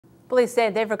Police say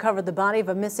they've recovered the body of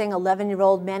a missing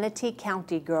 11-year-old Manatee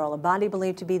County girl. A body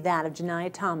believed to be that of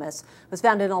Janiyah Thomas was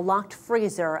found in a locked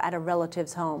freezer at a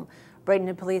relative's home.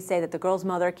 Bradenton police say that the girl's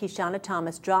mother, Keshana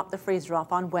Thomas, dropped the freezer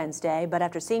off on Wednesday, but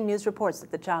after seeing news reports that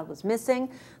the child was missing,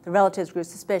 the relatives grew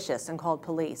suspicious and called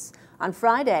police. On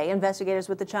Friday, investigators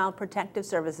with the Child Protective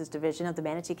Services Division of the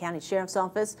Manatee County Sheriff's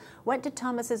Office went to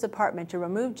Thomas's apartment to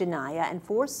remove Janiyah and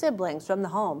 4 siblings from the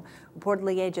home,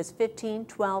 reportedly ages 15,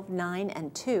 12, 9,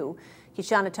 and 2.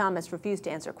 Keshana Thomas refused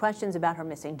to answer questions about her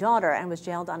missing daughter and was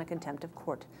jailed on a contempt of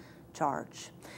court charge.